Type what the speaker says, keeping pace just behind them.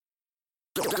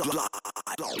Live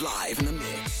in the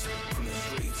mix from the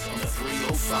streets of the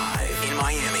 305 in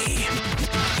Miami.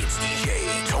 It's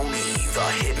DJ Tony the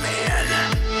Hitman.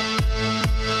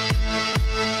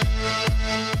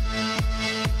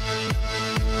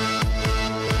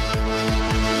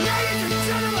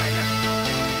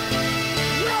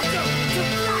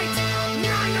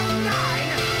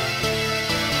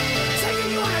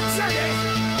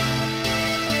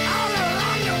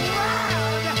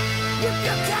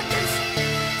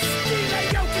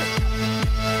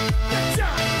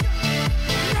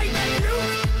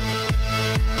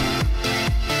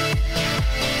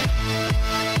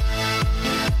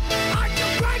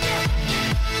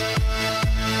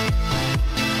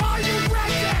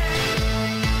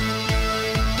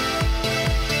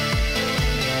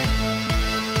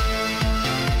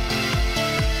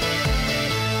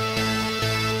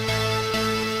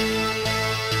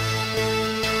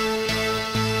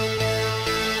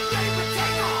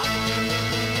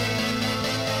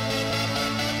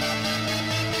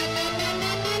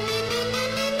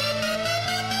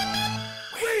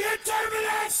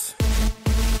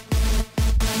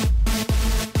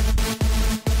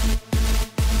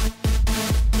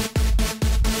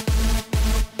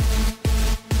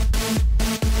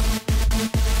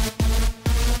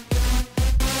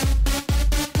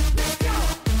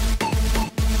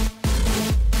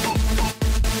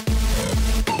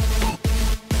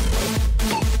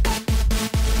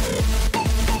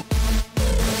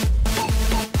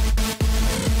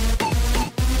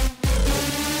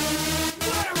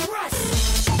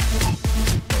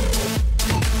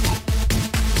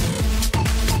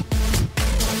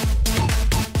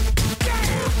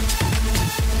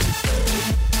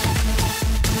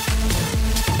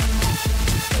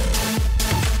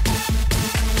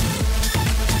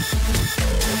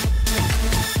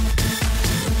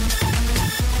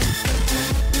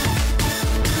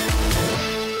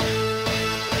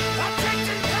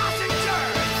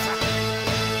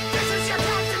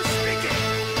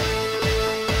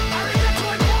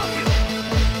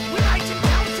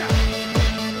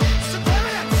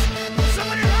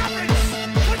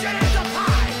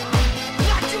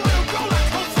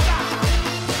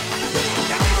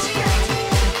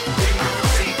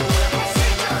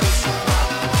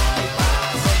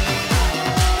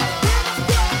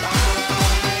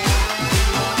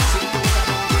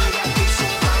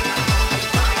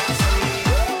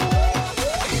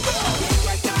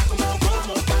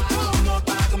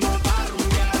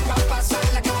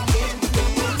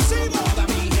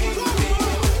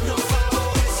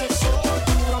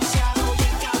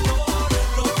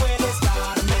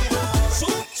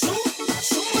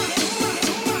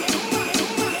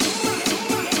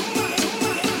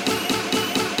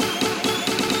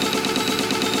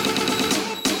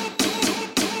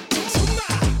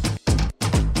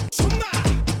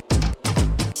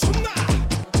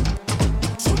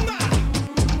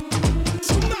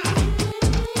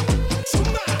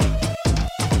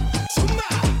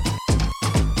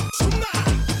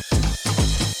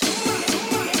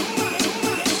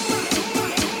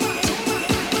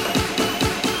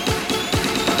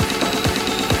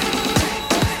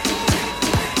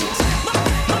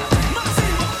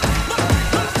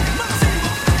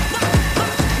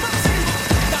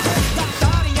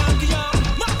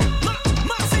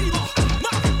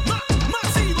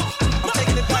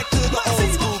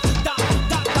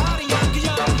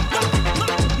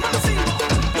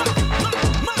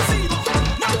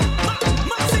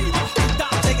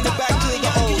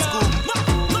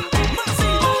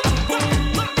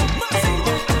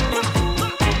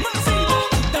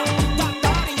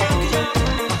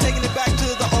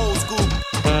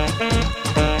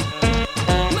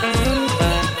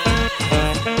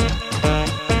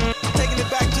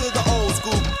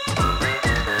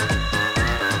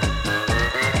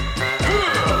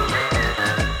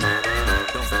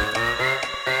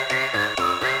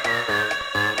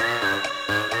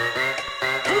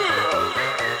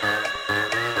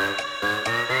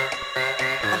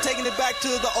 To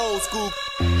the old school.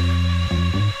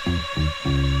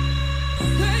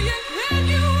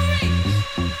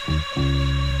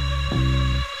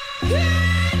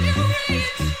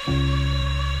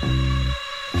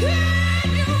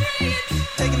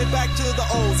 Taking it back to the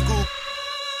old school.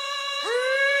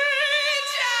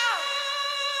 Reach out.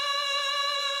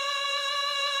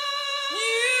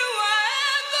 You are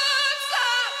at the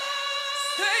top.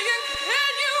 Saying,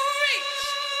 can you reach?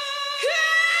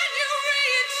 Can you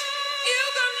reach? You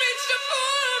can reach to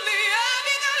pull me up.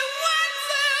 You gotta want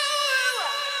to.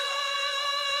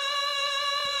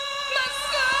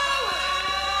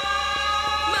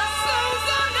 My soul's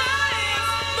on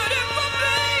ice, but it will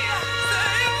be.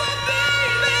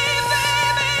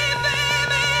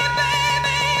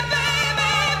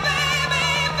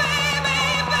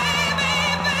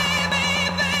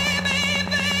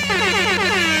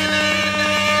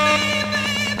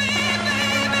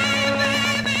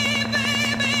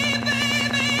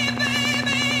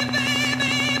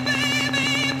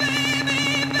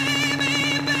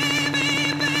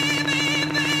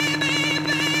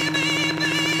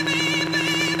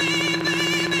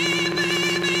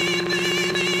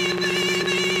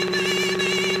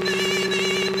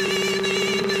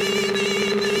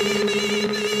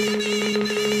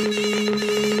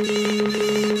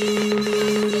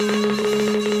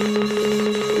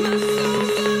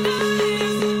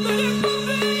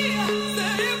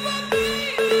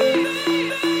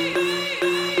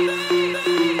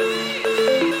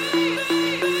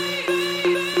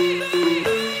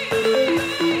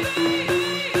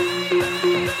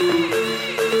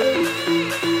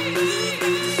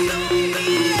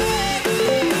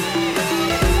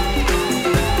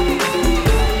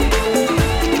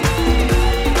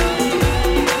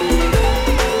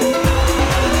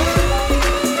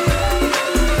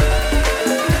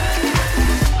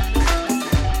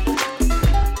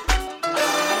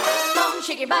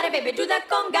 baby, do that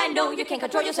conga. No, you can't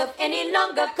control yourself any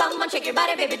longer. Come on, shake your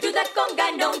body, baby, do that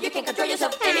conga. No, you can't control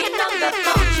yourself any longer.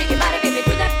 Come on, shake your body, baby,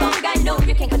 do that conga. No,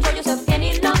 you can't control yourself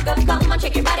any longer. Come on,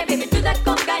 shake your body, baby, do that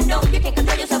conga. No, you can't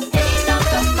control yourself any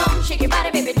longer. Come on, shake your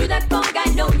body, baby, do that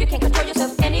conga. No, you can't control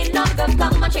yourself any longer.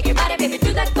 Come on, shake your body, baby,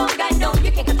 do that conga. No,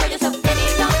 you can't control yourself any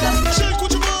longer. Shake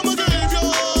what your mama gave you.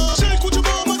 Shake what your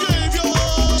mama gave you.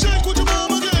 Shake what your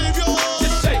mama gave you.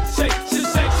 Just shake, shake,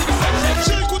 just shake, shake.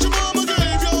 Shake what your mama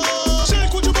gave you.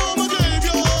 Shake what your mama gave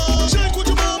you. Shake what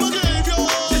your mama gave you.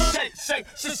 Just shake, shake,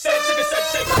 just shake, shake,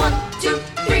 shake. 1, 2,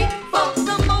 3, 4.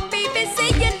 Come on, baby, say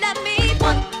you love me.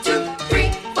 1, 2,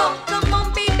 3, 4. Come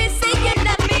on, baby, say you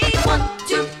love me. 1,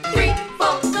 2, 3,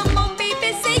 4. Come on, baby,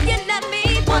 say you love me.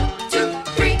 1, 2,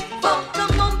 3, 4.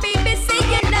 Come on, baby, say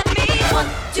you love me. 1,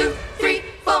 2, 3,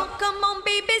 4. Come on,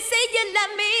 baby, say you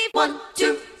love me. 1,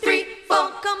 2, 3,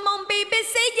 4. Come on, baby,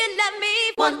 say you love me.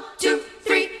 1, 2,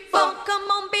 3, 4.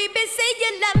 Come on, baby, say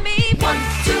you love me. 1,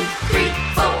 2, 3,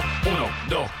 4. 1,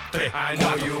 2, 3. I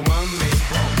know you want me.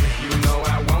 You know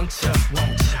I want ya.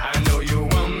 I know you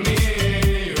want me.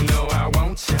 You know I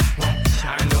want ya.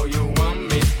 I know you want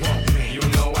me. You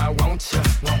know I want ya.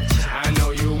 I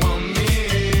know you want me.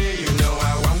 You know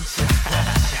I want ya.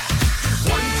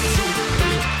 1, 2,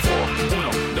 3, 4.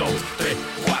 1, 2, 3,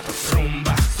 4.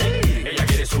 Rumba. Ella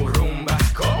quiere su rumba.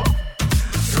 ¿Cómo?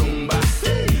 Rumba.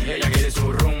 Ella quiere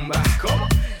su rumba. ¿Cómo?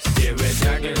 Si es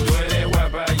verdad que tú eres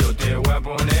guapa, yo te voy a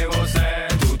poner gozar.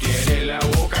 Tú tienes la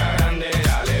boca grande,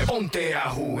 dale, ponte a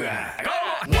jugar.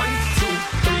 1, 2,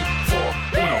 3,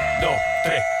 4. 1, 2,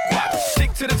 3, 4.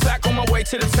 Stick to the track on my way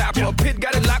to the top. A pit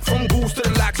got it locked from goose to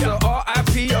the locks.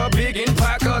 R.I.P. a big in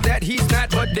Parker that he's not,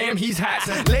 but damn he's hot.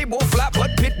 Label flop,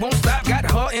 but Pit won't stop. Got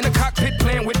her in the cockpit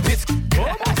playing with bits.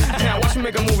 Now watch me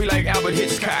make a movie like Albert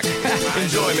Hitchcock.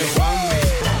 Enjoy me.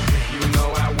 You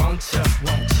know I want ya.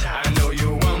 I know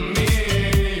you want me.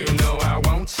 You know I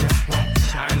want ya.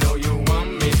 I know you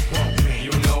want me.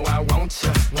 You know I want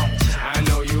ya. I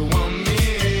know you want me.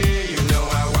 You know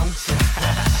I want ya.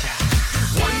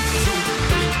 1, 2,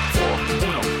 3, 4.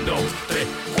 1, 2, 3,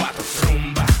 4.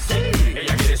 Rumba.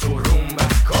 Ella quiere su rumba.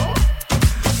 ¿Cómo?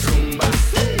 Rumba.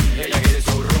 Ella quiere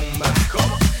su rumba.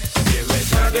 ¿Cómo? Si es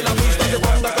verdad que la pista se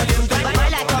ponga caliente.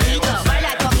 Baila conmigo,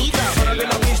 baila conmigo. Para que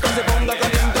la pista se ponga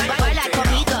caliente. Baila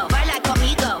conmigo, baila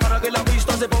conmigo. Para que la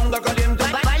pista se ponga caliente.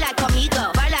 Baila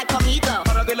conmigo, baila conmigo.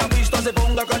 Para que la pista se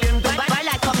ponga caliente.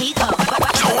 Baila conmigo.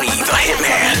 Tony the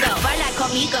Hitman. Baila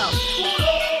conmigo. Baila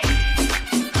conmigo.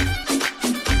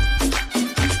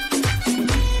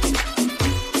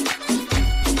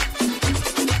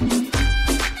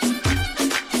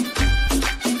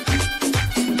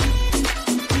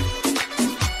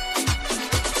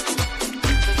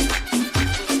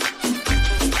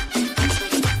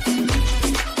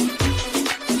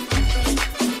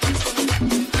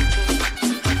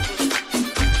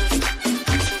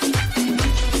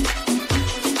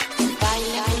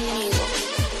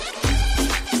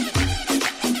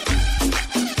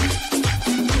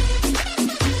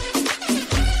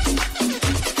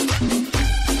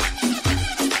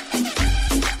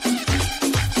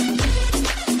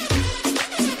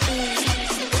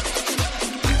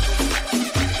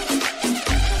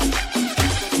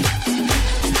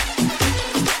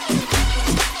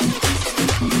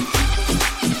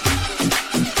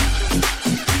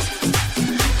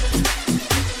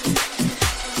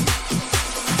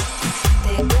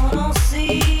 Te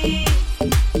conocí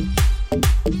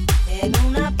en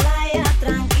una playa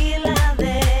tranquila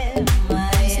de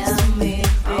Miami.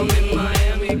 I'm in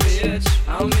Miami, bitch.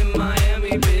 I'm in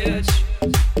Miami, bitch.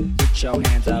 Put your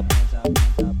hands up.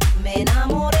 Me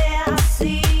enamoré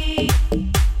así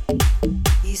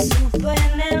y supe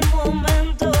en el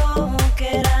momento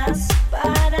que eras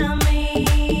para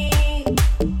mí,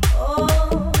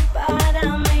 oh,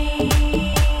 para mí.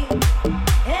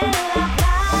 En la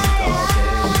playa,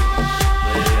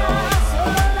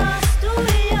 solos tú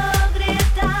y yo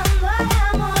gritando al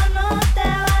amor, no te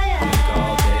vayas,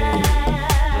 que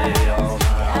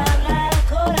habla el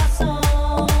corazón.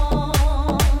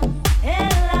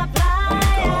 En la playa.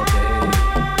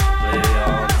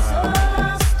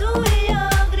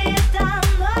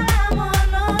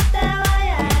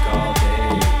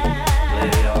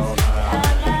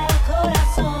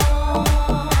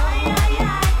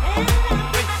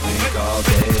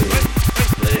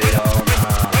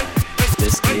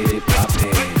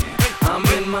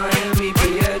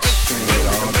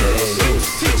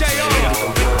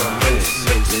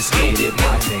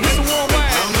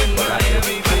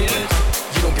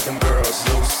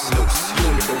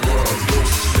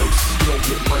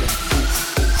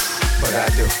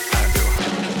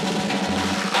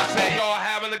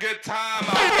 good time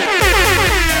out there.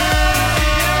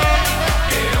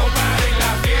 Que no pare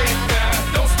la fiesta,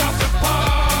 don't stop the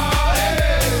party.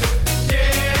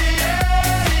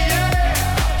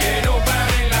 Que no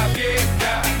pare la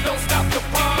fiesta, don't stop the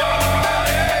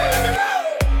party.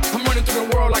 I'm running through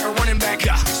the world like a running back.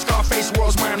 Scarface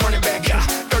world's my running back.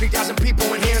 30,000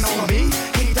 people in here know me.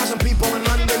 80,000 people in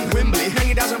London, Wembley.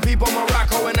 90,000 people in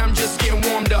Morocco, and I'm just getting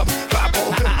warmed up.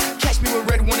 Catch me with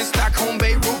red one in Stockholm,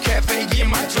 Beirut Cafe, getting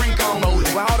my drink on.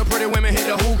 While all the pretty women hit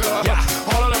the hookah.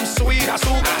 All of them sweet,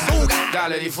 azúcar.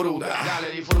 Dale disfruta.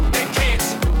 They can't,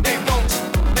 they won't,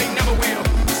 they never will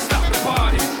stop the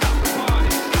party.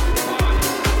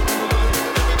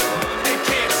 They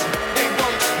can't, they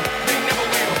won't, they never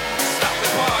will stop the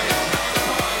party.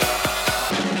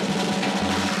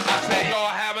 I think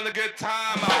y'all having a good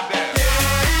time out there.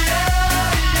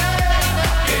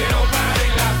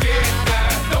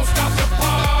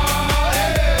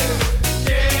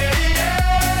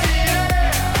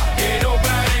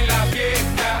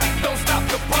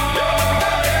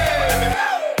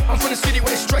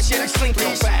 Yeah, like Slinky.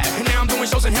 And now I'm doing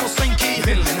shows in Helsinki.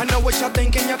 I know what y'all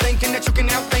thinking that you can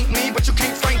outthink me, but you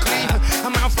can't, frankly.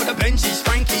 I'm out for the Benjis,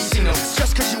 Frankies.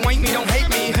 Just cause you ain't me, don't hate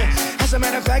me. As a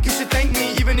matter of fact, you should thank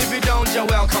me, even if you don't. You're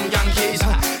welcome, Yankees.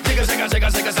 Zigga, zigga,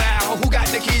 zigga, zigga, zow. Who got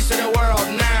the keys to the world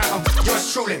now?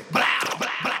 Yours truly. Blah,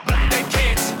 blah, blah, blah. They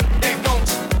can't, they won't,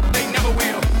 they never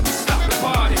will stop the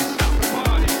party.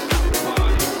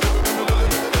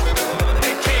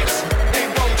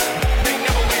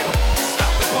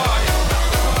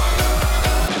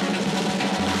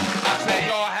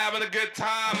 Good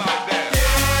time out there.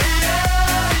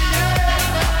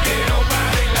 Que no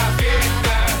pare la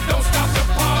fiesta, don't stop the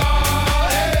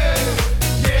party.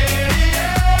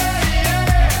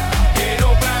 Que no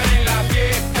pare la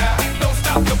fiesta, don't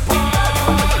stop the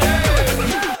party.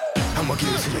 I'ma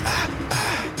give it to you,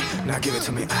 now give it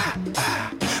to me,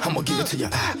 I'ma give it to you,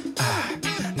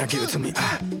 now give it to me,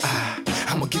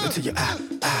 I'ma give it to you,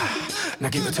 now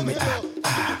give it to me,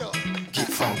 get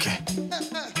funky.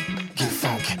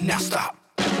 Now stop.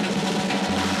 I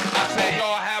say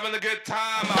y'all having a good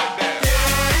time out there.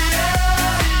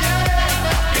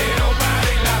 Que no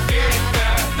pare la fiesta,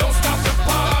 don't stop the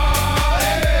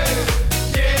party.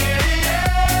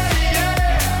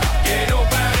 Que no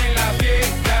pare la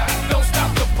fiesta, don't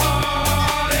stop the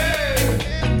party.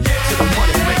 To the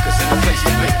money makers in the place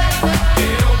to be. Que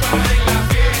no pare la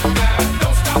fiesta,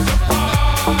 don't stop the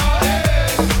party.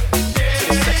 To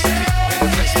the sexy people in the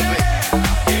place to be.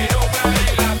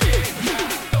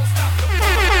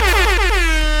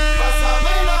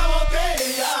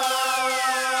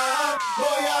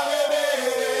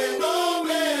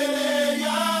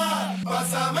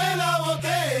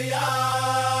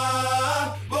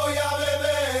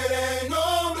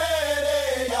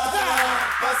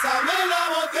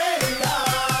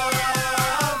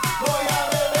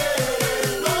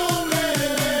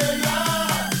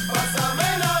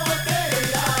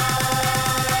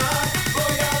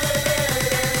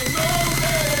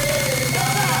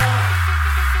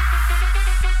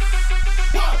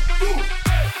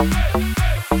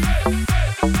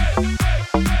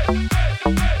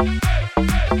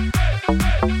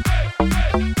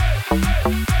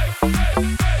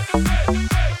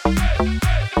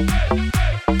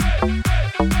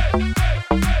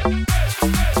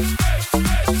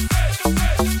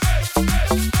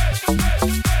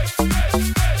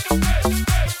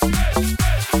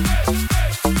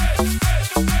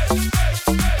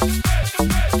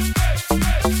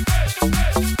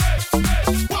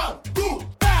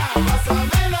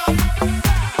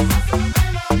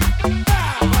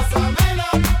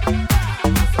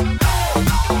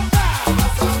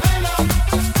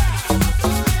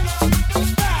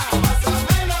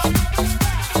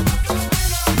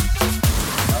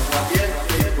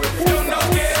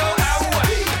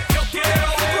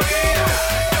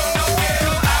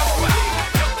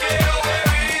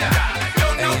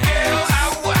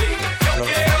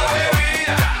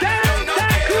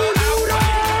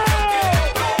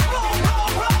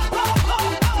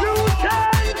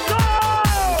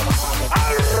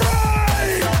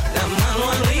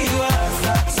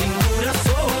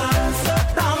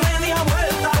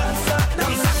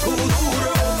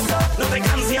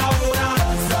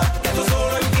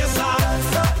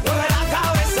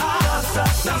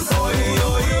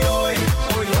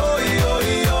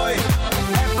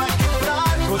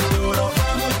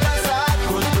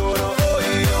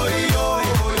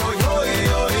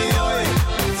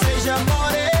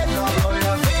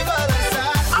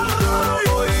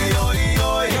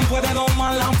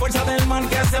 fuerza del mar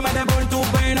que se mete por tu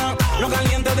pena. Lo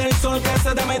caliente del sol que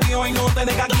se te metió y no te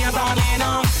deja quieta,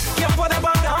 nena. ¿Quién puede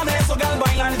parar eso que al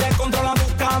bailar descontrola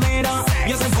tus caderas?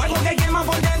 Y ese fuego que quema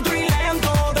por dentro y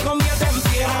lento te convierte en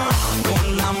piedra.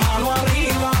 Con la mano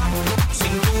arriba,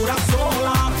 cintura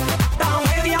sola, da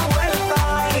media vuelta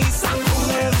y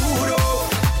sacude duro.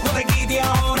 No te quites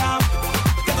ahora,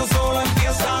 que tú solo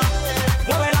empiezas.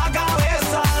 Mueve la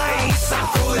cabeza y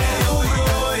sacude duro.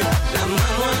 La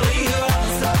mano arriba,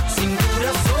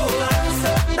 cintura sola,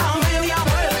 da media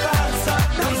vuelta,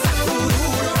 danza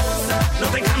duro. No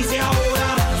te canses ahora,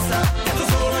 que tú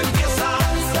solo empiezas.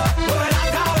 Mueve la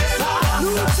cabeza,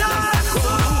 danza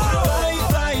duro.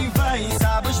 Vai, vai,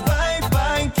 sabes bem,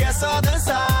 bem que é só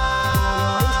dançar.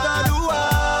 Está no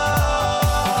ar.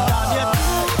 Dá-me a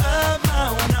tua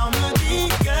mão, não me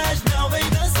digas, não vem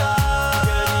dançar.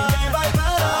 Que ninguém vai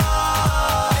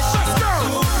parar.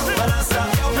 Tu balança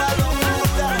é uma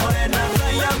loucura. Morena,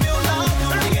 vem ao meu lado.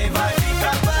 Ninguém vai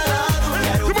ficar parado.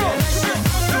 Quero ver mexer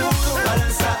tudo.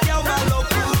 Balança é uma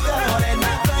loucura.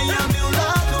 Morena, vem ao meu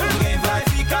lado. Ninguém vai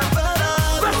ficar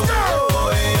parado.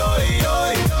 Oi, oi,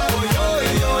 oi, oi, oi,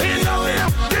 oi. Hands up now,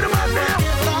 get 'em out now.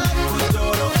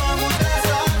 Kutoro, vamos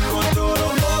dançar. Kutoro,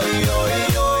 oi, oi,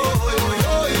 oi, oi,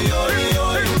 oi, oi,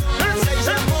 oi.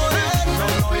 Seja morena,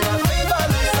 loira, vem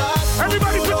balançar.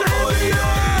 Everybody put your hands in the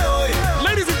air.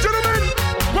 Ladies and gentlemen,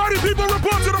 party people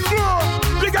report to the floor.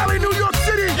 Big Alley, New York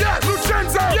City. Yes.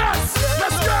 Lucenzo. Yes.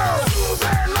 Let's go.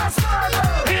 Sube las manos.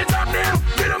 Hands up now.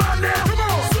 Get 'em out now. Come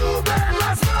on. Sube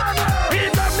las manos.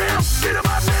 Hands up now. Get 'em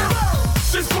out now.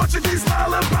 This Portuguese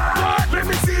lullaby. Let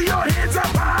me see your hands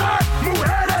up high.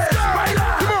 Mujeres, baila.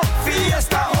 Come on.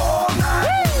 Fiesta all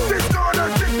night. This gonna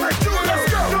kick like judo. Let's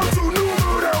go. Go to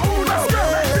número uno. Let's go.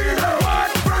 Latino.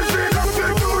 What version of the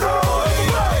judo?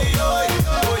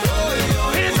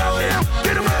 Hands up now.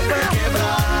 Get 'em out now.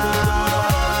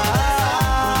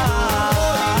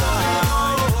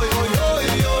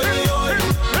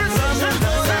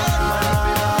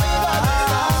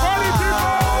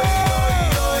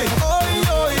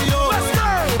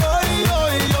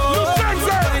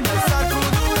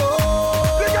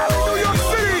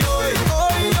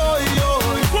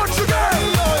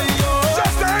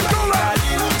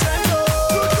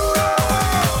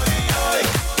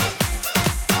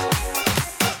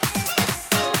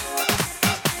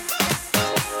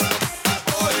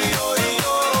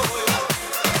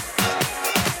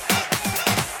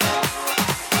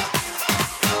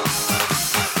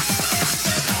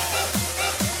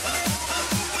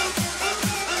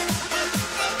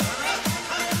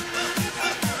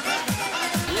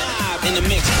 In the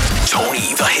mix,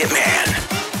 Tony the Hitman.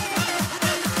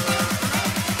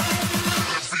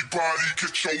 Everybody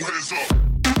get your hands up.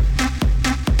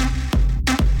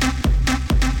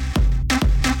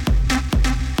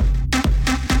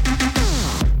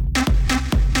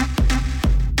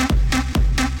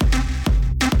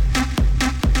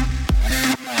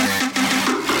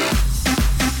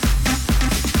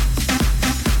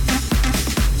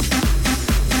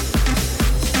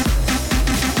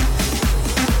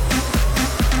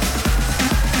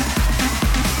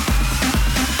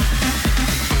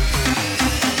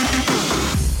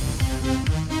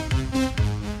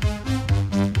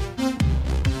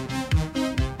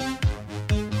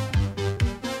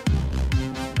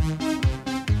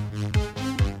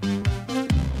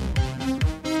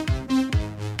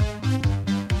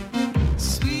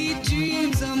 Sweet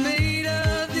dreams are made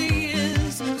of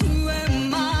these. Who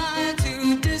am I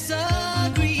to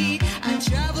disagree? I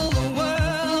travel the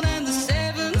world and the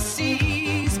seven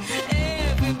seas.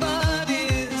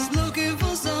 Everybody's looking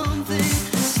for something.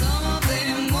 Some of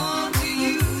them want to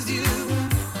use you.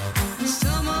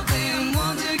 Some of them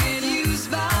want to get used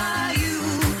by you.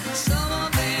 Some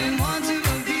of them want to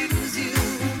abuse you.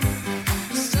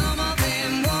 Some of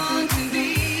them want to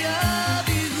be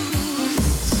abused.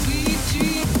 Sweet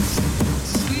dreams,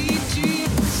 sweet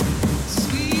dreams,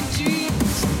 sweet dreams,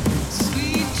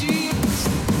 sweet dreams,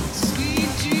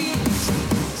 sweet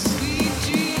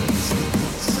dreams,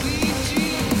 sweet dreams, sweet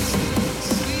dreams,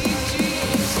 sweet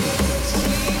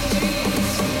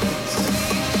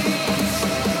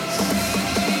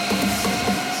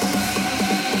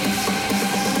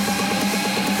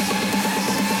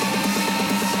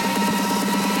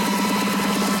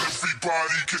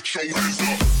Everybody get your hands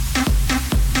up.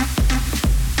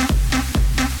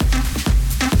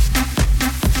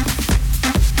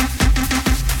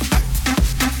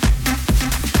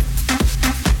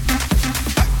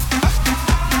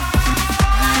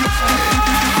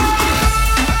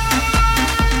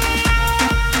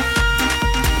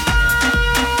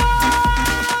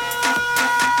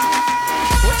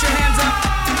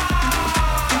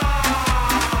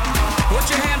 Put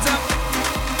your hands up.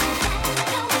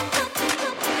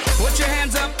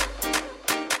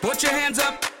 your hands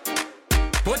up.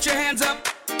 Put your hands up.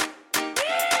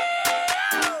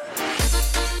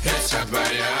 Echa para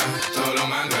allá, todo lo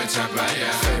malo echa para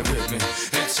allá.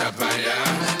 Echa para allá,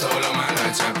 todo lo malo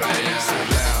echa para allá.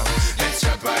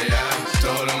 Echa para allá,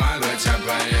 todo lo malo echa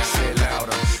para allá.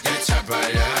 Echa para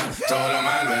allá, todo lo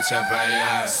malo echa para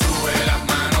allá. Sube las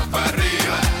manos para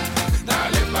arriba,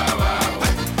 dale para abajo,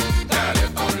 dale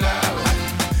pa' un lado,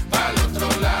 para el otro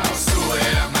lado. Sube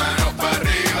las manos para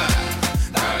arriba,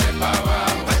 dale para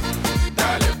abajo,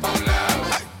 dale pa' un lado,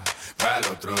 para el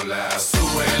otro lado.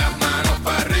 Sube las manos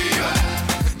para arriba,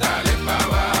 dale para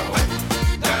abajo,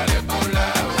 dale pa' un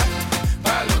lado,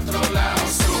 para el otro lado.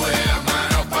 Sube las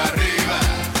manos para arriba,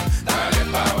 dale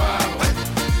para abajo,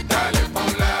 dale pa'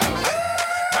 un lado,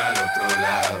 para el otro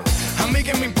lado. A mí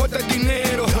que me importa el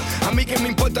dinero, a mí que me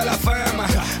importa la fama.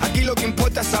 Aquí lo que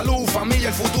importa es salud, familia,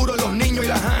 el futuro, los niños y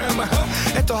las amas.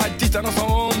 Estos artistas no son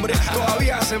hombres,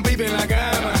 todavía hacen baby en la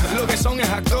cama. Lo que son es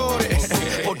actores,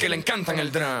 porque le encantan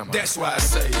el drama. That's why I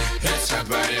say, echa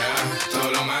para allá,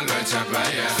 todo lo malo echa para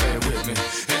allá.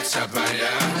 Echa para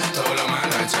allá, todo lo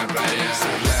malo echa para allá.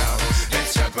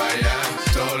 Echa para allá,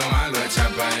 todo lo malo echa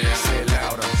para allá.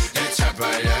 Echa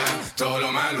para allá, todo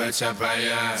lo malo echa para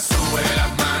allá. Sube las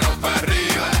manos para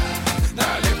arriba,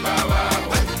 dale para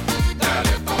abajo,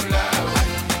 dale pa' un lado,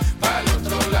 para el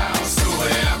otro lado. Sube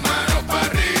las manos para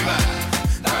arriba,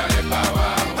 dale para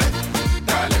abajo,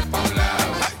 dale pa' un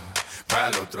lado, para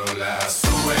el otro lado.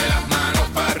 Sube las manos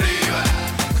para arriba,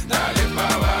 dale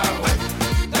para abajo,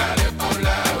 dale pa' un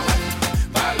lado,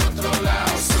 para el otro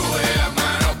lado. Sube las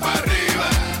manos para arriba,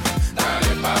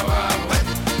 dale para abajo,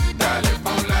 dale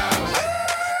pa' un lado,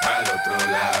 para el otro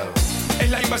lado. es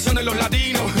la invasión de los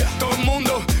latinos. Todo el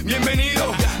mundo,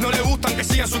 bienvenido. No le gustan que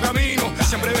sigan su camino.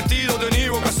 Siempre vestido de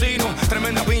Niro Casino.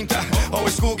 Tremenda pinta,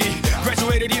 always cookie.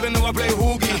 Graduated even though I play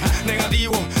hooky.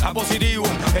 Negativo a positivo,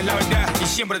 es la verdad y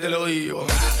siempre te lo digo.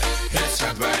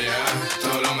 Echa para allá,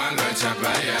 todo lo malo echa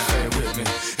para allá.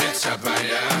 Echa para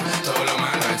allá, todo lo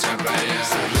malo echa para allá.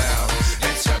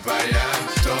 Echa para allá,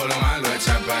 todo lo malo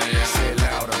echa para allá.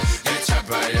 Echa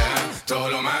para allá, todo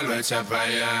lo malo echa para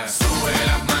allá. Sube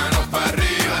las manos para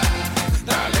arriba,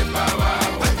 dale para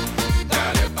abajo,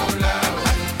 dale pa' un lado,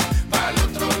 para el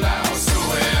otro lado.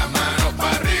 Sube las manos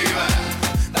para arriba,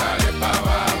 dale para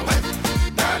abajo,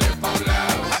 dale pa' un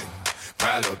lado,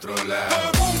 para el otro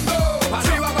lado.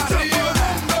 Arriba, para arriba,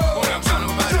 Con las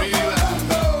manos para arriba,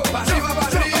 para arriba, para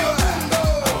arriba.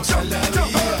 gozar la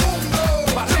vida.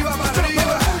 Para arriba, para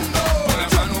arriba, Con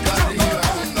las manos para arriba,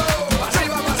 para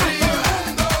arriba, para arriba.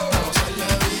 gozar la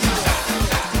vida.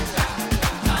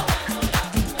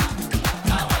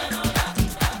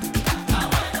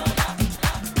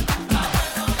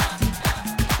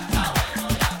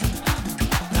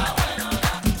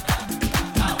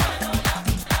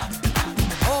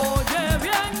 Oye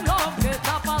bien lo que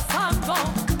está pasando,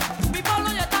 mi pueblo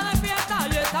ya está de fiesta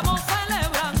y estamos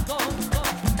celebrando.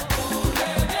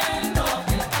 Oye bien lo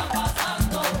que está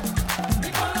pasando, mi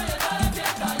pueblo ya está de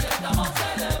fiesta y estamos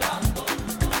celebrando.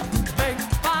 Ven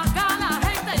pa' acá, la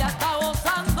gente ya está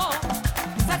gozando,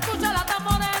 se escucha la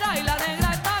tamborera y la negra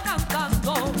está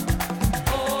cantando.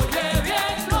 Oye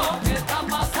bien lo que está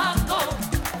pasando,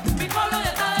 mi pueblo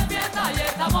ya está de fiesta y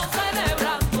estamos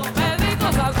celebrando.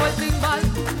 Pedrito sacó el timbal,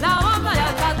 la banda ya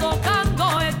está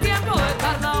tocando, es tiempo de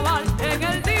carnaval, en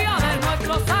el día de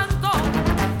nuestro santo.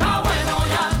 Está bueno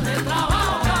ya, el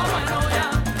trabajo está bueno ya,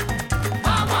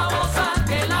 vamos a gozar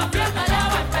que la fiesta ya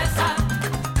va a empezar.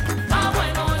 Está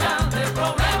bueno ya, el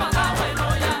problema está bueno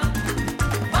ya,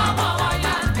 vamos a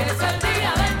bailar que es el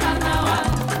día del carnaval.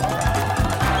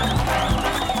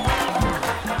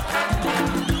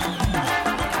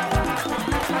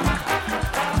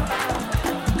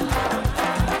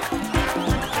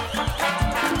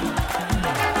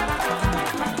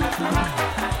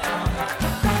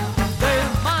 De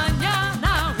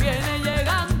mañana viene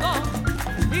llegando,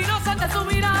 inocente su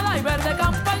mirada y verde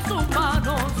campa en sus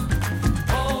manos.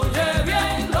 Oye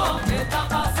bien lo que está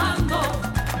pasando,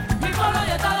 mi pueblo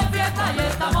ya está de fiesta y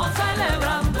estamos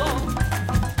celebrando.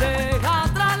 Deja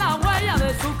atrás la huella de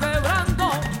su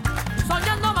quebranto,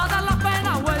 soñando matar las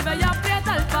penas, vuelve y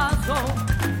aprieta el paso.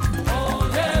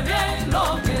 Oye bien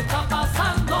lo que está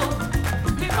pasando,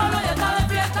 mi pueblo ya está de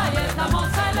fiesta y estamos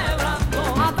celebrando.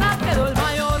 Atrás quedó el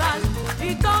mayoral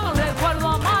y todo recuerdo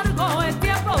amargo, es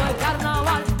tiempo de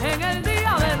carnaval, en el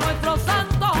día de nuestro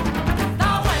santo.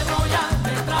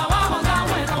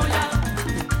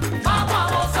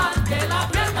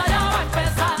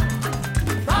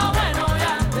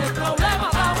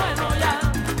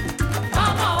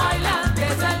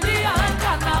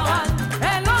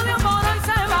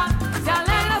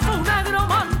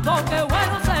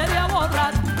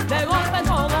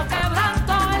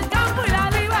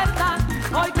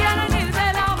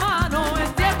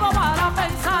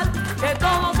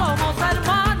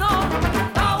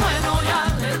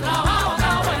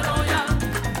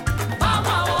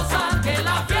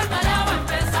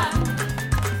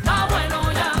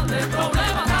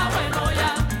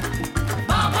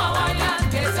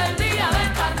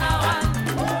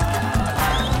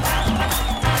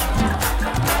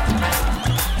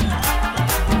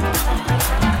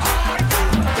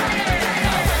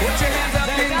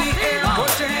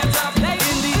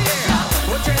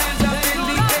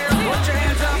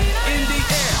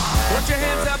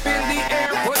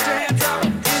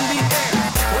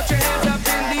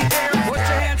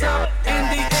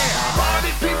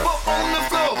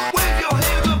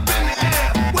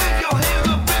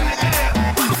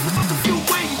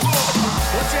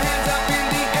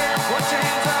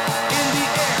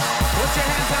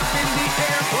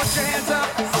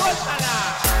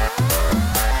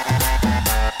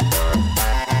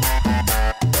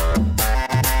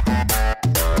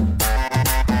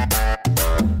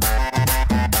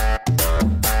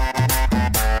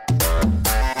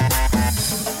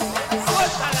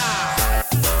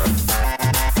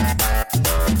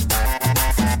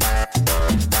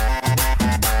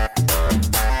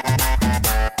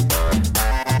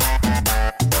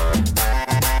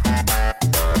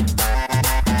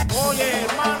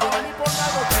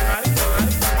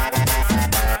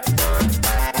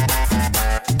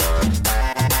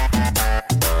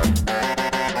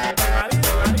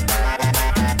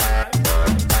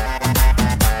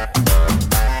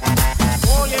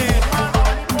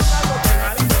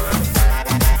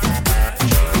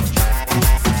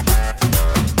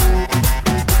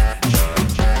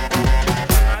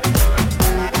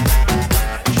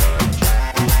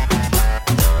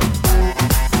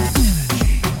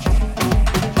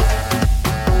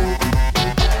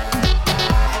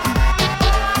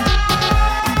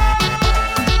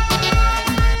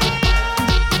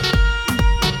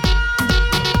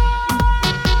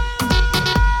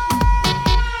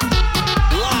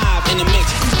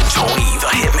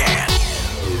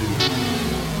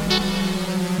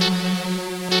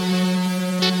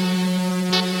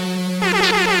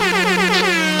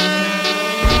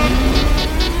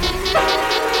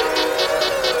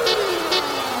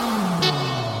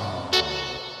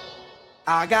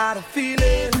 I got a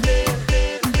feeling.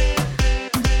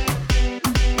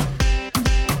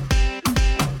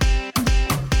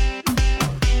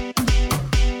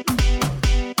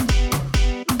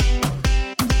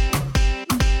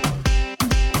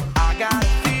 I got a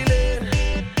feeling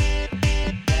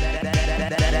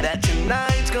that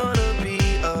tonight's gonna be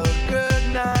a good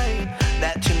night.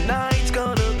 That tonight's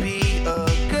gonna be a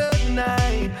good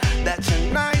night. That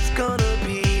tonight's gonna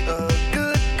be a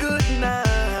good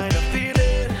night. I feel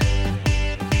it.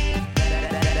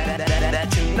 That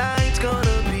tonight's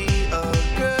gonna be a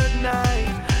good night.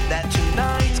 That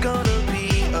tonight's gonna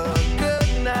be a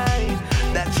good night.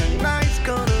 That tonight's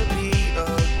gonna be a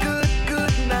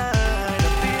good night.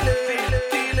 I feel it, feel it,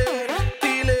 feel it,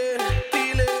 feel it,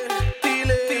 feel it, feel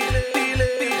it, feel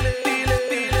it, feel it, feel it,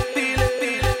 feel it,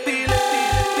 feel it,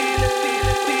 feel it, feel it, feel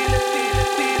it, feel it, feel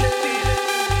it, feel it, feel it.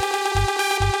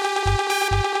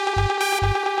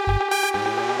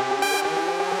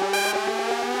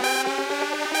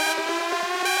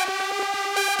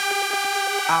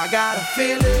 I got a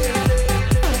feeling.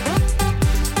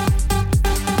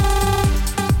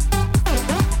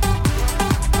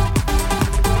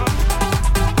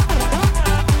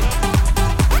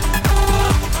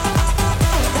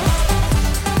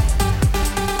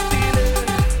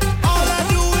 All I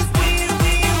do is win,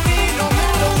 no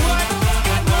matter what.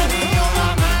 Got money on my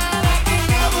mind, I can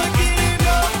never get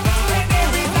enough. And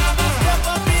every time I step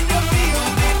up in the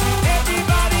building,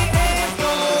 everybody hands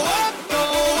go up, go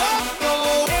up, go.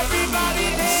 Everybody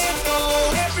hands go,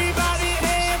 everybody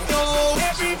hands go,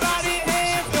 everybody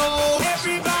hands go,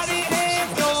 everybody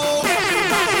hands go, everybody hands go,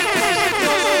 everybody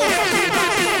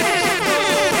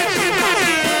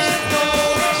hands go,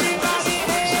 everybody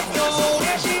hands go,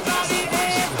 everybody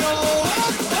hands go, everybody hands go.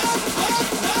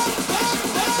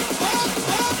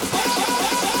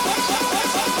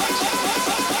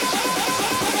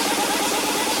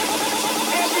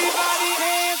 Everybody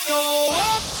hands go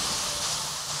up,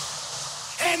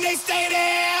 and they stay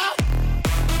there.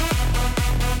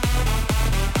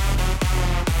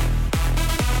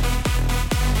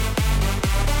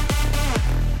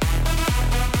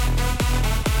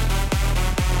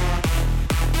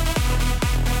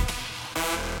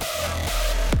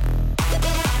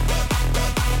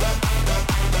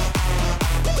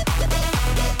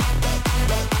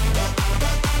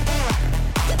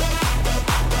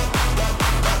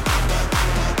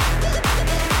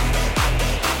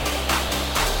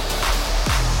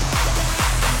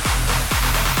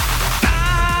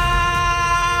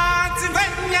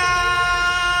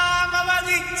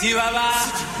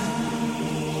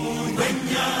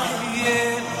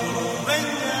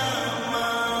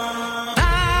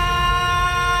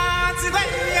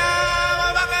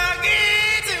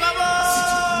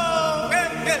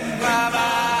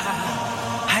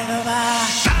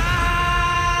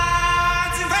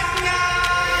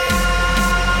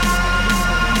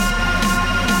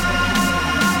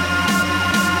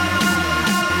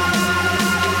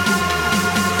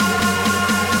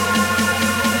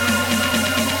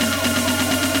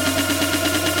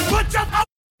 Put your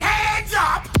hands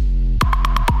up!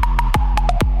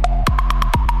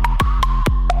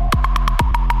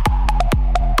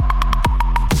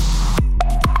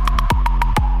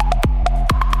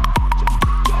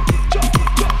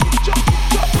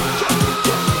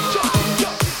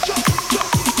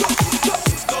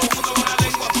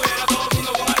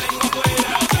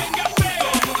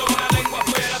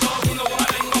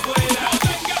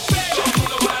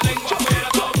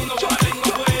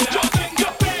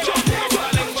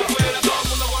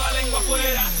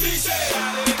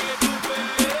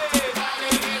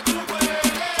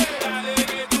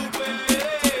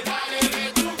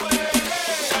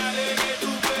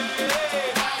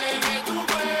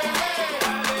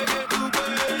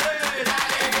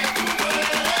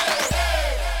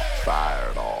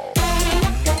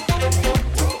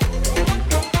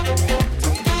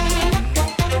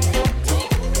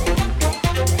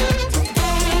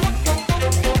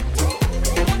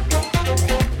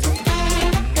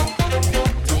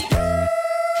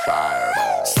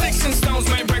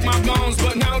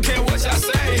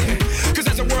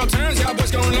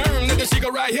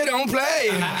 right here don't play.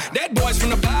 That boy's from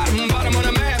the bottom of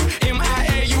the map.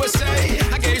 MIA USA.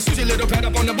 I gave Susie a little pat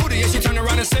up on the booty and she turned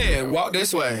around and said, walk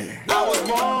this way. I was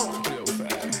born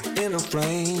in a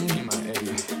flame.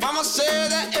 Mama said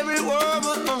that every word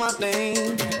was on my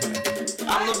name.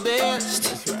 I'm the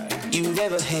best you've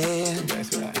ever had.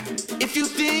 If you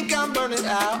think I'm burning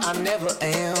out, I never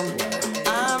am.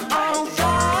 I'm on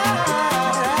fire.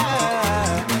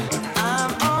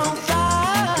 I'm on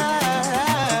fire.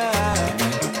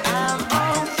 I'm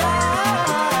on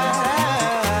fire.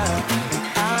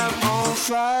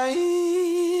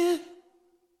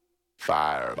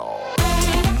 fireball.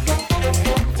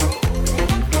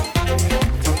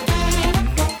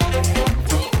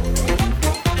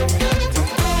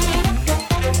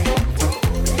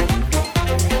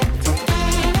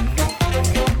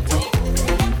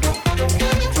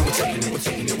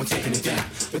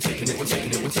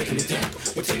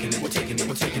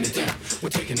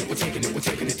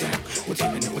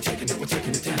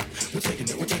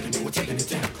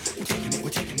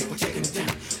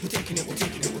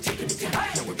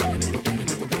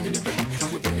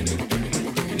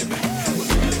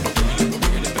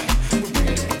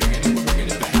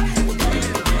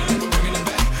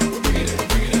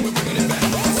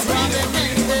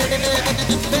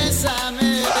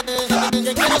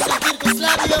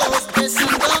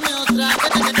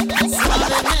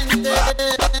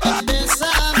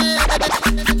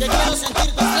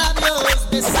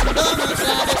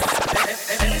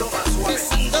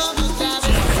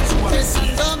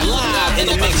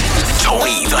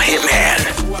 Tony the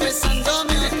Hitman.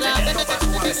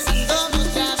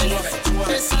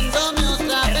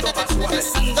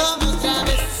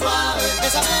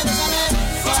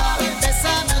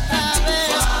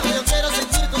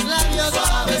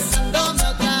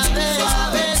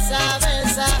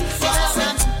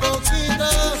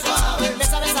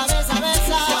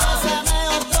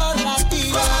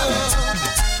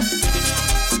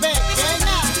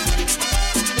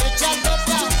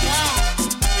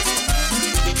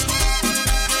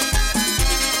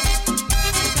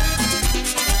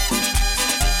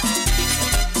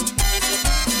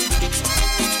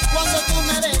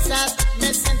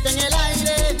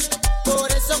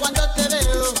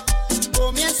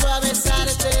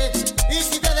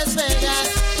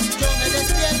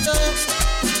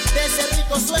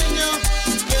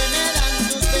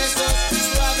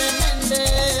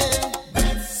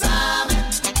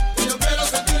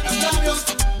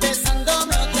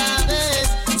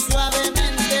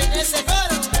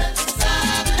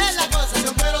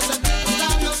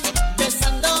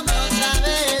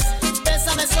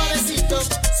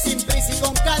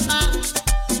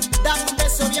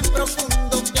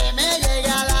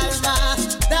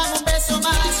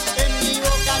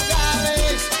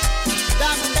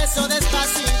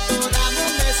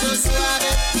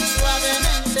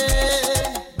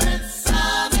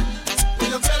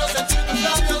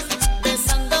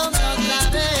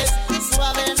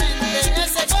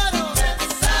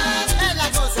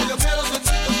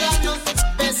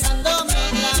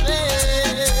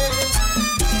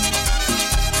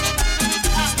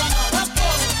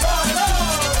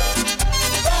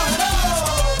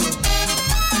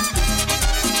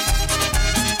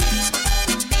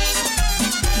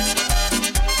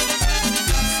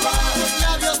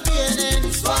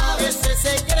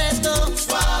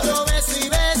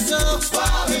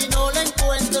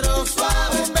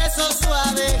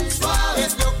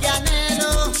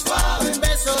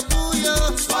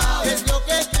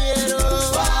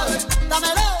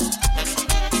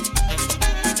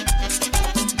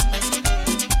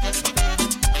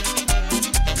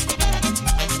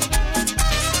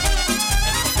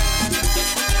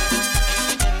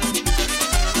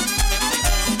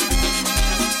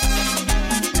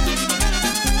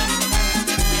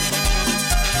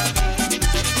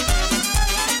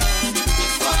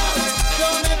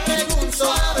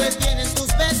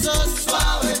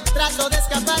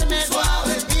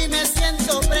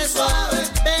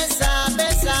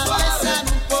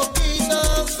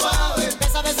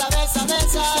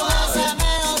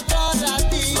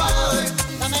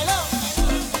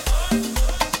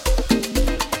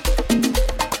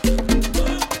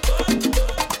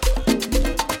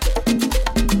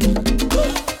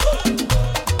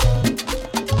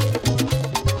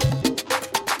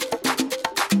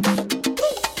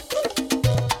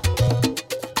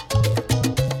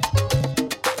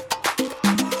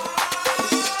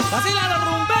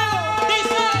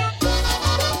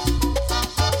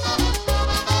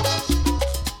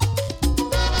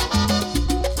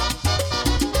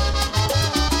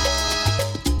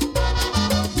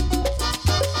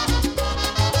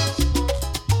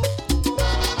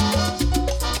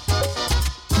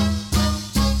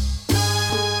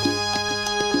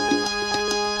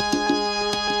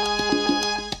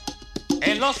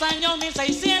 los años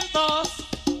 1600,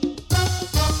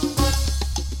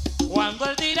 cuando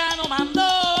el tirano mandó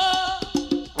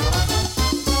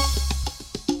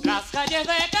las calles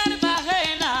de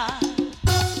Cartagena,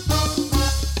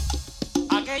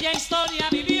 aquella historia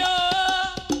vivió.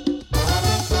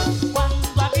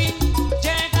 Cuando aquí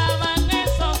llegaban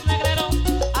esos negreros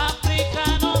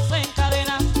africanos en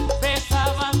cadenas,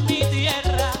 besaban mi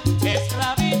tierra,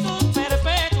 esclavitud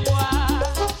perpetua.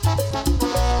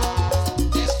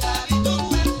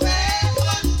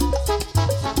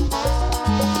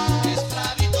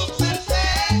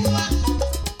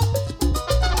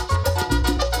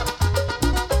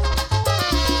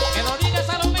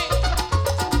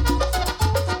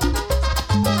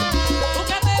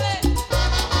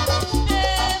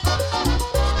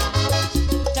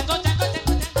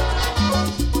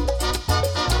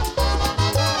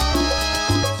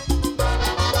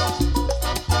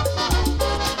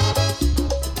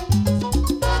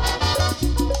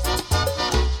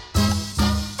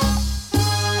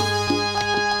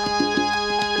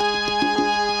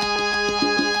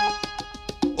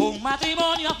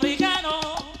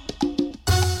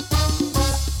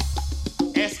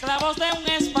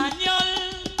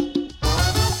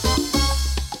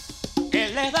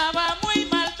 le daba muy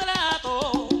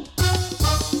maltrato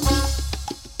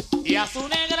y a su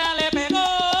negra le pegó.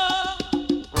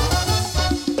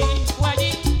 Y fue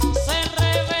allí, se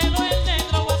reveló el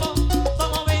negro guapo,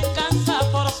 tomó venganza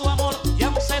por su amor y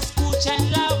aún se escucha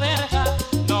en la verja: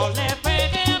 no le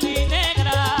pegué a mi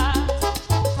negra.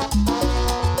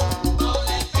 No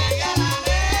le pegué a la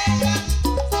negra.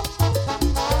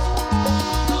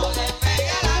 No le pegué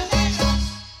a la negra.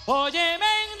 Oye,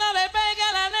 ven, no le pegue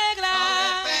a la negra. No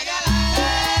le pegue a la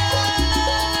negra.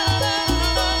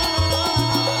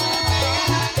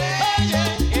 Oye,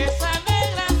 esa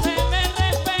negra se me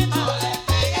respeta. No le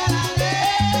pegue a la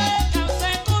negra. Se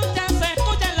escucha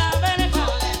en la verja. No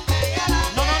le pegue a la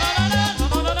negra.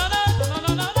 No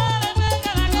le pegue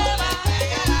a la negra.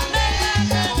 Negra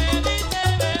que me dice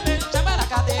bebé.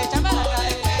 Chamalacate,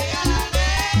 chamalacate. No le pegue a la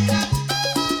negra.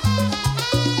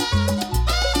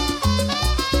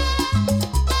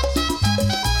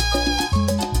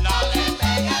 No le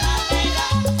pegue a la negra.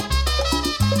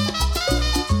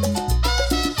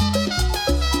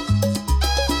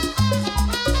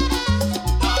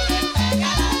 No le pegue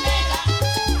a la negra. No le pegue a la negra.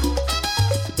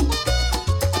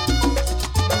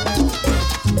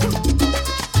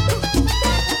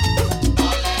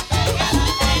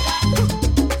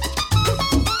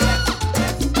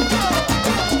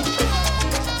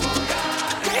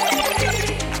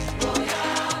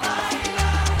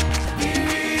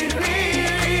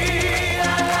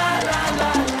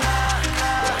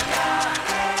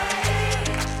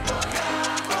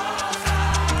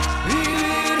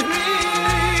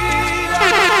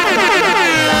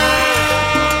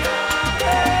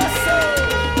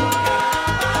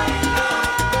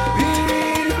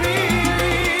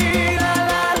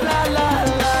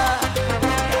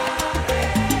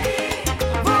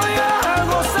 Voy a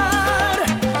gozar,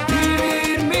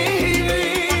 vivir mi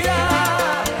vida.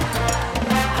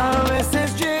 A veces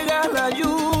llega la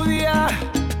lluvia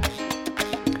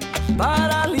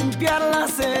para limpiar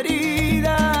las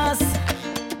heridas.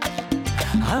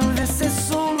 A veces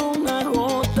solo una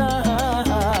gota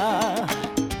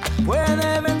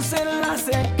puede vencer la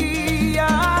sequía.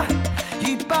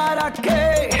 ¿Y para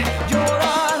qué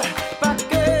llorar? ¿Para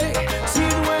qué? Si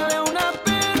duele una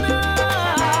pena,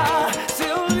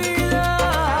 se olvida.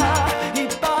 ¿Y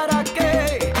para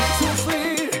qué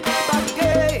sufrir? ¿Para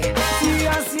qué? Si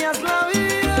hacías la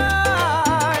vida,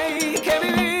 hay que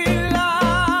vivirla,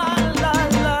 la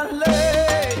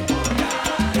ley.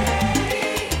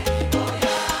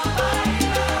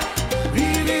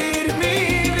 Vivir mi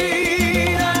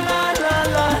vida, la.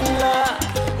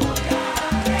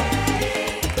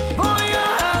 Voy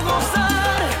a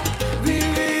gozar,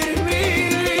 vivir mi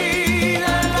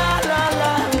vida,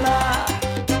 la.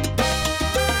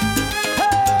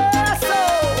 Eso.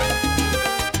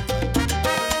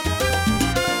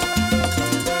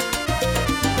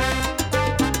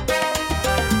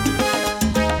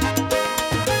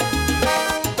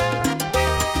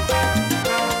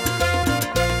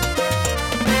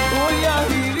 Voy a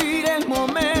vivir el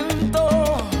momento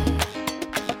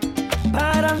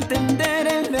para entender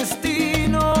el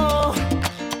destino.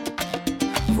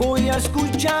 Voy a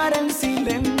escuchar el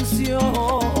silencio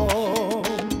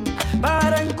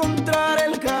para encontrar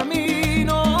el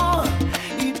camino.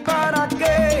 ¿Y para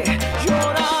qué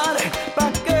llorar?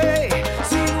 ¿Para qué?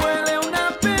 Si duele una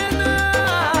pena,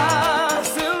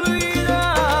 se olvida.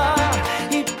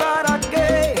 ¿Y para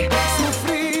qué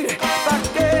sufrir? ¿Para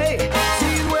qué? Si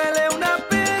duele una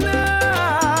pena,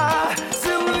 se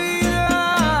olvida.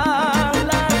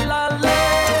 La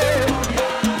ley.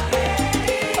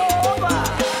 Opa.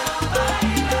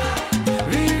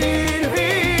 Vivir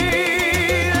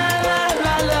vida, la.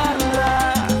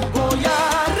 Voy a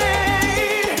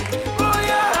reír, voy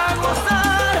a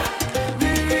gozar,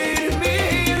 vivir mi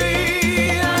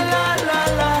vida,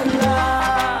 la.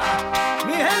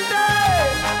 Mi gente.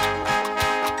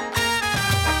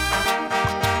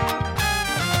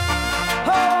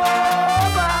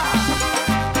 Opa.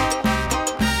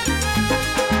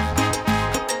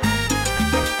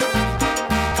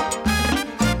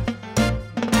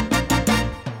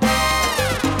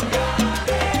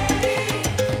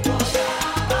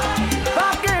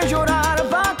 ¿Pa' qué llorar?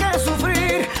 ¿Pa' qué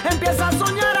sufrir? Empieza a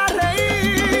soñar, a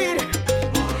reír.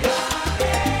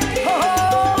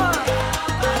 Oh,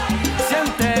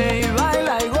 siente y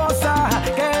baila y goza,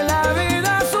 que la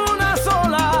vida es una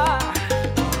sola.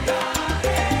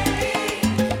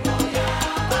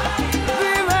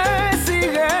 Vive,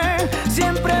 sigue,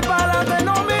 siempre para adelante,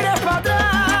 no mires para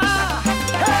atrás.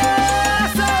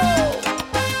 Eso.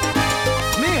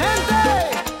 Mi gente,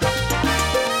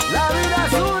 la vida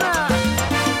es una.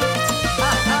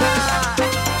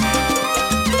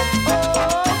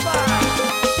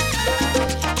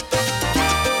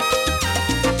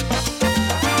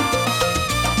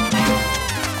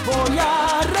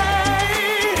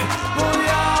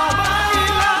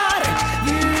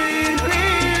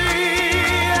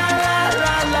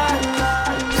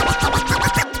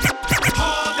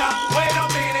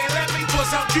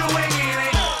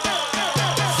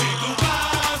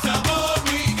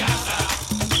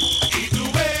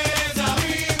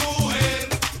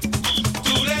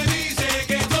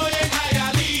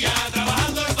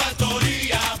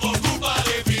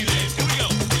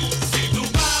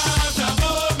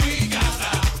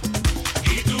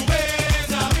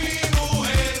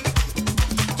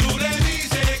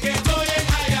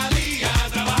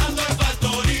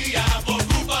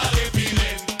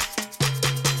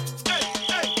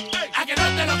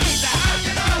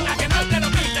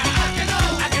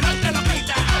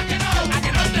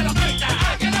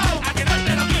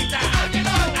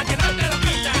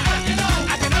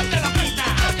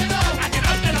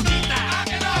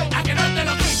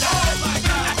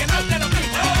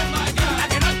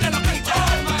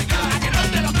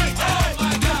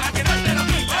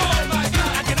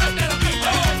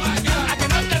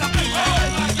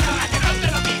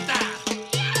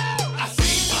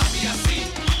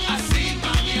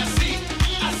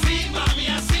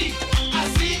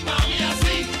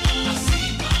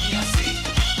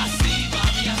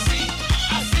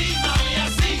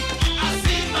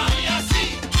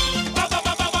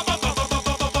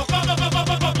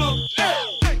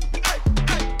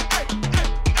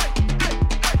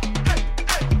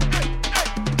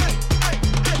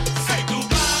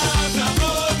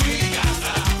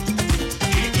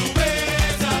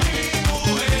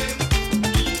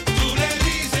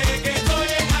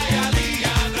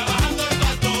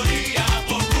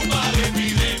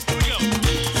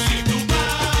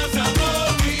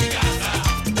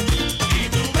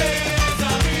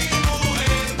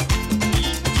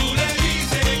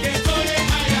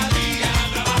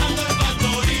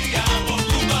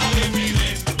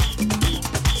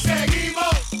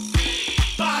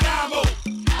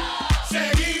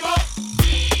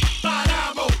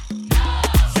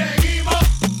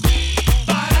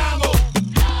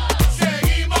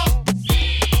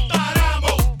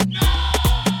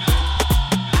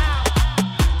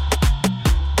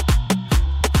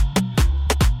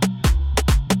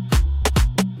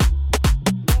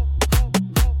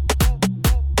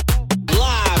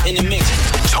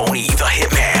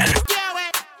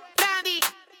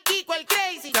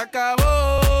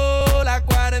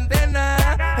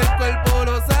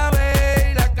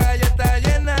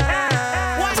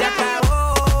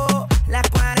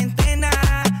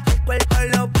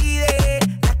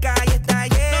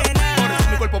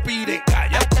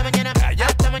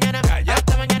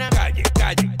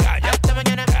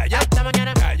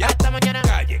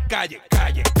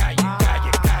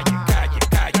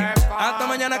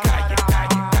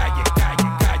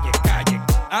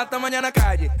 Hasta mañana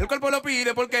calle, el cuerpo lo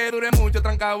pide porque dure mucho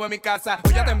trancado en mi casa.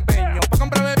 Hoy ya te empeño pa'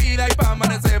 comprar bebida y pa'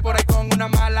 amanecer por ahí con una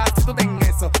mala. Si tú ten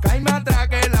eso, cállame atrás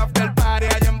que el after party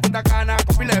allá en Punta Cana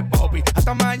con pile de popi.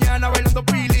 Hasta mañana bailando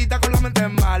pilita con la mente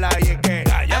mala. Y es que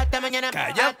calla, Hasta mañana,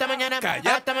 calla, hasta mañana,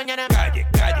 calla, hasta mañana, calle,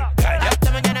 calle, calla,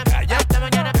 hasta mañana, calla, hasta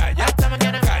mañana, calla, hasta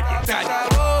mañana. calle, calla.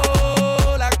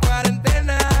 Acabó la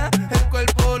cuarentena, el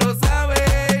cuerpo lo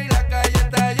sabe y la calle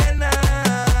está llena.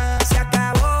 Se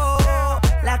acabó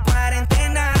la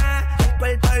cuarentena, el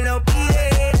cuerpo lo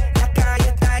pide, la calle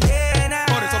está llena.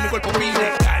 Por eso mi cuerpo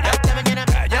pide calla, Hasta mañana,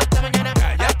 calla, hasta mañana,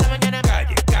 calla, hasta mañana,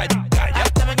 calle, calle, calla,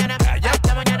 hasta mañana, calla,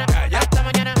 hasta mañana, calla, hasta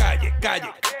mañana. calle, calle.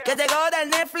 Que llegó del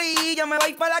Netflix, yo me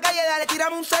voy pa' la calle, dale,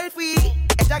 tirame un selfie.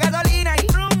 Echa gasolina y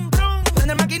brum, brum.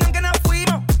 Prende el maquinón que nos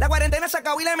fuimos, la cuarentena se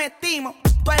acabó y le metimos.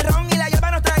 Todo el ron y la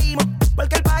hierba nos traímos,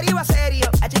 porque el party va serio.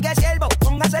 Achique siervo,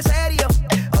 póngase serio.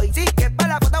 Hoy sí que pa'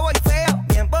 la foto voy feo,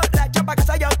 bien borracho pa'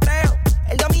 casa yo creo.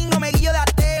 El domingo me guillo de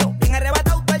ateo, bien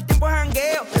arrebatado todo el tiempo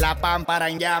jangueo. La pámpara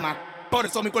en llama. Por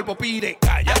eso mi cuerpo pide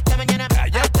calla, Hasta mañana,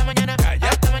 calla, hasta mañana, calla,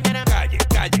 hasta mañana, calle,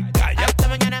 calle, calla, hasta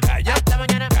mañana, calla, hasta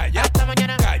mañana, calla, hasta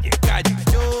mañana. calle, calle.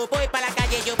 Yo voy pa' la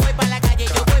calle, yo voy pa' la calle,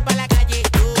 yo voy pa' la calle.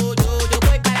 Yo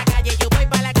voy pa' la calle, yo voy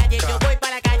pa' la calle, yo voy pa'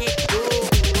 la calle.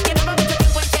 Llevamos mucho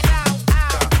tiempo encerrado,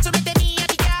 eso me tenía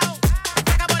pillado.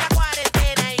 Se acabó la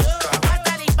cuarentena y va a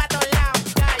salir pa' todos lados.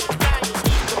 Calle, calle,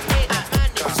 discoteca,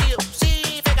 amanecido,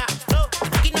 sí, pega, no,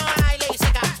 aquí no hay ley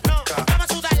seca, no, vamos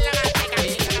a sudar la manteca.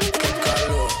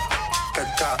 Calor,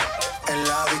 teca, en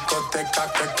la discoteca,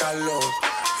 que calor.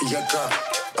 Y acá,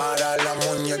 para la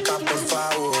muñeca, por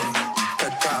favor.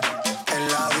 Teca,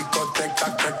 en la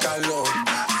discoteca, que calor.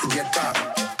 Y acá,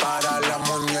 para la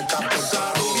muñeca, por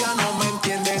favor. Rubia no me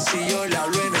entiende si yo le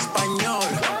hablo en español,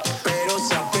 pero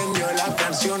se aprendió la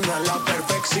canción a la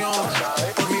perfección.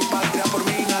 Por mi patria, por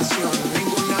mi nación,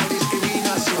 ninguna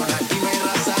discriminación. Aquí no hay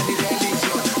raza ni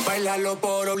religión, bailalo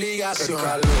por obligación.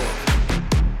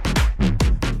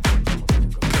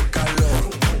 Qué calor.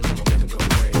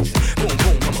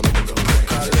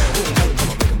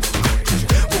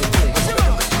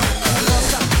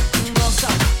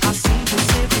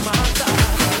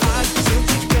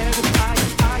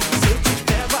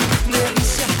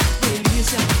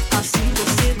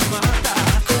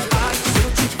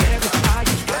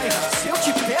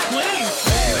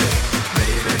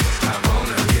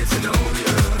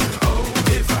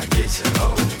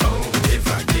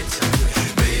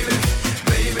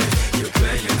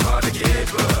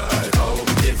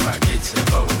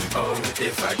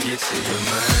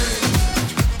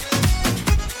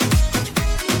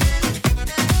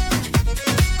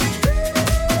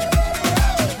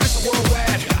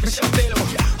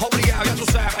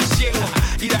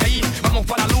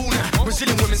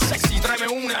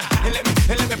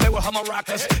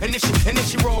 And if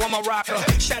she roll, I'm a rocker.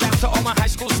 Shout out to all my high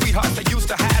school sweethearts that used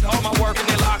to have all my work in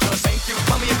their lockers. Thank you.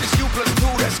 Mommy, if it's you plus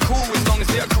two, that's cool as long as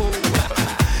they're cool.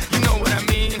 You know what I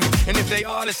mean? And if they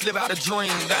are, let's live out a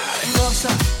dream. Nossa,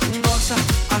 nossa,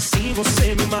 assim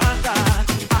você me mata.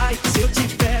 Ai, se eu te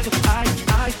pego, ai,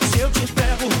 ai, se eu te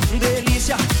pego.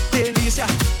 Delícia, delícia,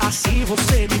 assim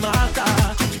você me mata.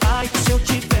 Ai, se eu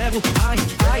te pego, ai,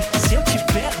 ai, se eu te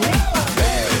pego, hein?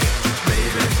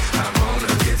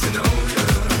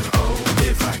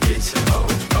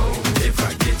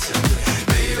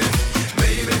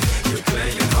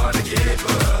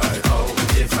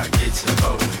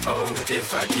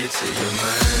 If I get to your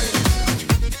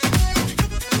mind.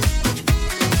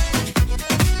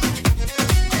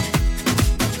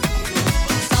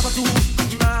 Sábado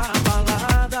na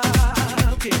balada,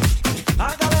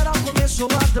 a galera começou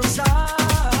a dançar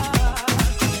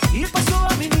e passou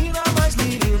a menina mais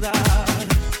linda.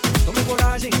 Tomei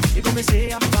coragem e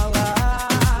comecei a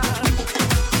falar.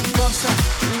 Nossa,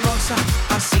 nossa,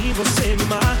 assim você me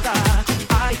mata.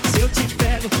 Ai, se eu te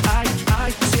pego, ai,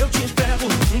 ai, se eu te pego.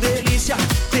 Delícia,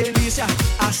 delícia,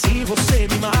 assim você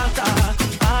me mata.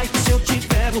 Ai, se eu te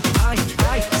pego, ai,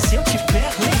 ai, se eu te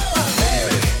pego, hein?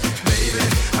 Baby,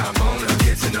 I wanna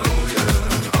get to know you.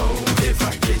 Oh, if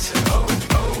I get you, oh,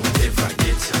 if I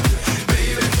get you.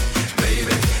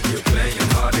 Baby, you're playing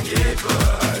hard to get,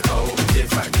 but oh,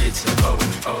 if I get you,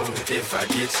 oh, if I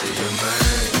get to your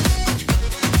mind.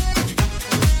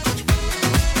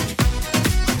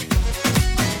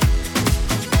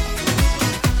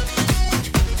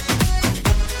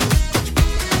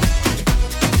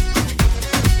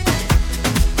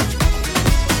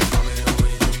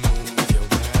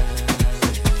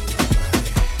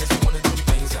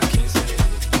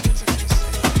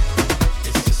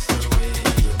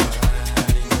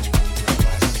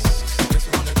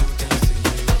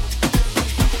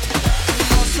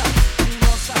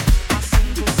 Nossa,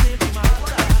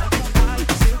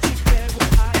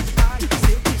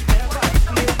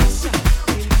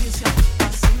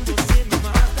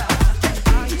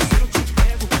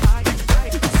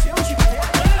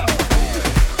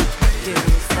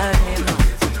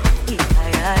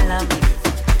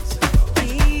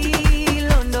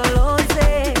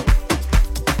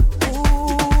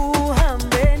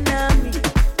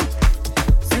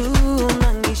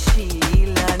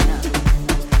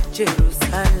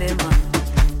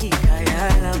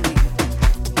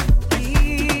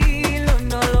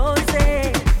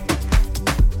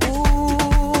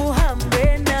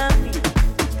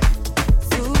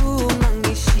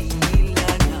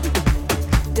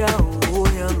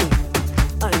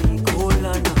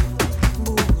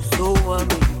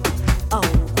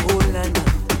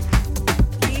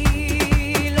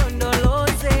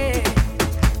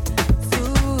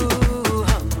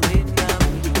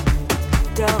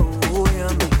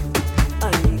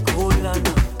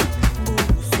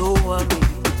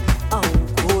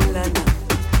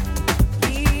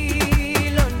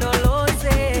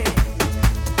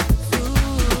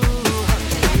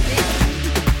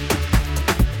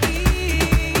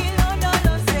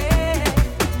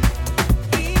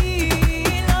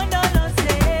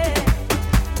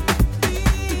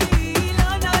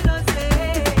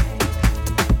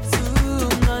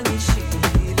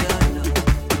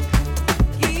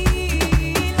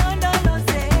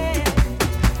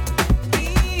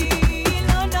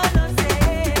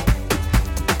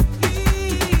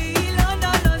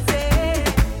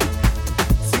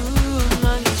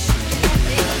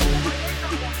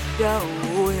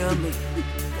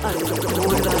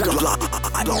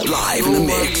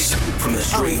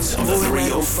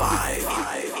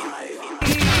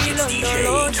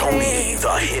 DJ Tony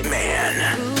the Hitman.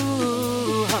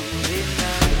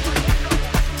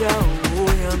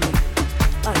 Yaoyami,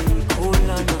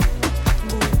 aikolana,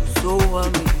 buso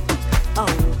wami.